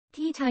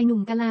ที่ชายหนุ่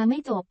มกะลาไม่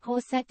จบโพ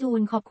สต์แซะจู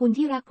นขอบคุณ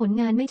ที่รักผล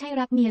งานไม่ใช่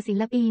รักเมียศิ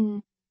ลปิน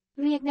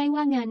เรียกได้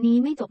ว่างานนี้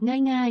ไม่จบ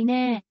ง่ายๆแ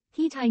น่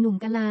ที่ชายหนุ่ม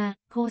กะลา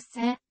โพสต์แซ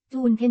ะ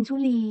จูนเพ็ญชุ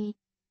ลี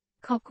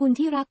ขอบคุณ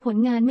ที่รักผล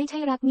งานไม่ใช่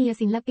รักเมีย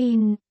ศิลปิน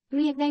เ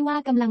รียกได้ว่า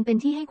กำลังเป็น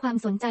ที่ให้ความ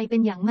สนใจเป็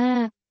นอย่างมา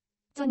ก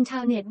จนชา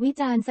วเน็ตวิ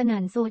จารณ์ส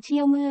นั่นโซเชี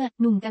ยลเมื่อ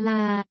หนุ่มกะล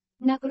า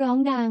นักร้อง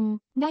ดัง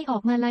ได้ออ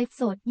กมาไลฟ์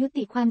สดยุ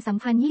ติความสัม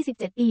พันธ์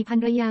27ปีภร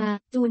รยา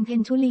จูนเพ็ญ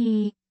ชุลี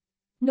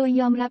โดย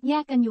ยอมรับแย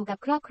กกันอยู่กับ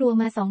ครอบครัว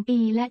มา2ปี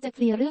และจะเค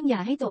ลียร์เรื่องหย่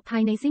าให้จบภา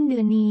ยในสิ้นเดื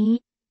อนนี้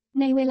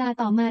ในเวลา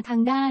ต่อมาทา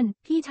งด้าน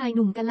พี่ชายห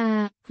นุ่มกะลา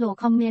โผล่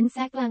คอมเมนต์แซ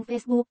ะกลางเฟ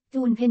ซบุ๊ก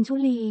จูนเพ็ญชุ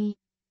ลี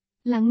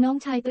หลังน้อง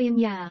ชายเตรียม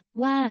หย่า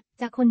ว่า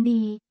จากคน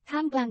ดีท่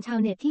ามกลางชาว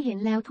เน็ตที่เห็น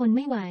แล้วทนไ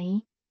ม่ไหว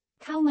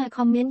เข้ามาค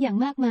อมเมนต์อย่าง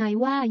มากมาย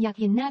ว่าอยาก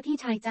เห็นหน้าพี่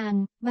ชายจัง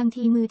บาง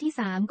ทีมือที่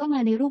3ก็มา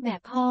ในรูปแบ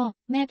บพ่อ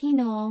แม่พี่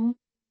น้อง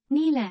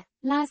นี่แหละ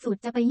ล่าสุด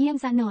จะไปเยี่ยม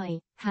ซะหน่อย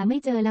หาไม่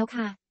เจอแล้ว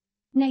ค่ะ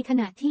ในข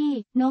ณะที่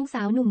น้องส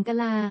าวหนุ่มกะ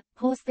ลาโ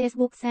พสต์เฟซ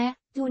บุ๊กแซะ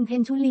จูนเพ็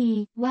ญชุลี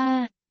ว่า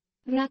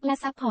รักและ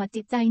ซัพพอร์ต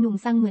จิตใจหนุ่ม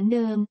ซังเหมือนเ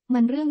ดิมมั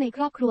นเรื่องในค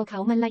รอบครัวเขา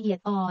มันละเอียด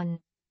อ่อน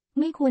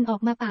ไม่ควรออ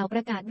กมาเป่าปร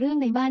ะกาศเรื่อง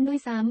ในบ้านด้วย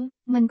ซ้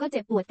ำมันก็เ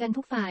จ็บปวดกัน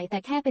ทุกฝ่ายแต่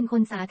แค่เป็นค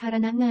นสาธาร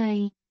ณะไง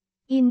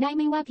อินได้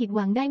ไม่ว่าผิดห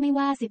วังได้ไม่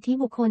ว่าสิทธิ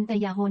บุคคลแต่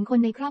อย่าโหนคน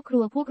ในครอบครั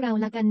วพวกเรา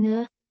ละกันเนอ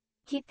ะ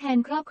คิดแทน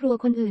ครอบครัว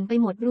คนอื่นไป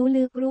หมดรู้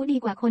ลึกรู้ดี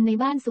กว่าคนใน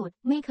บ้านสุด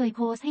ไม่เคยโ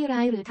พสต์ให้ร้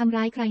ายหรือทำ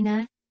ร้ายใครนะ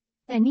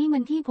แต่นี่มั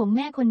นที่ผมแ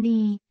ม่คน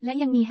ดีและ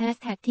ยังมีแฮช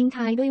แท็กทิ้ง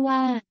ท้ายด้วยว่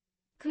า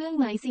เครื่อง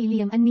หมายสี่เห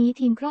ลี่ยมอันนี้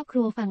ทีมครอบค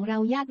รัวฝั่งเรา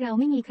ญาติเรา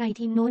ไม่มีใคร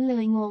ทีมโน้นเล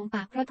ยงงป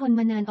ากเพราะทน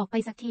มานานออกไป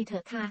สักทีเถ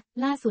อะค่ะ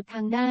ล่าสุดท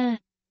างด้าน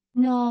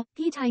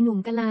พี่ชายหนุ่ม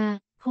กะลา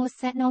โพสต์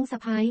แซะน้องสะ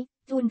ใภ้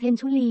จูนเพ็ญ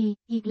ชุลี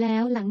อีกแล้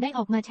วหลังได้อ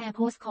อกมาแชร์โ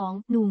พสต์ของ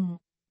หนุ่ม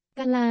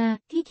กะลา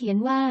ที่เขียน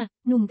ว่า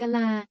หนุ่มกะล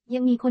ายั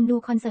งมีคนดู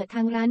คอนเสิร์ตท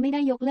างร้านไม่ไ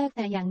ด้ยกเลิกแ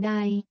ต่อย่างใด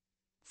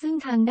ซึ่ง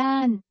ทางด้า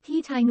นที่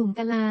ชายหนุ่ม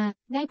กะลา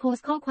ได้โพส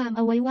ต์ข้อความเ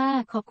อาไว้ว่า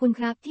ขอบคุณ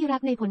ครับที่รั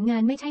กในผลงา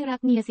นไม่ใช่รัก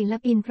เมียศิล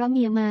ปินเพราะเ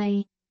มียไ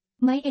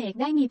ม่เอก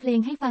ได้มีเพลง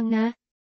ให้ฟังนะ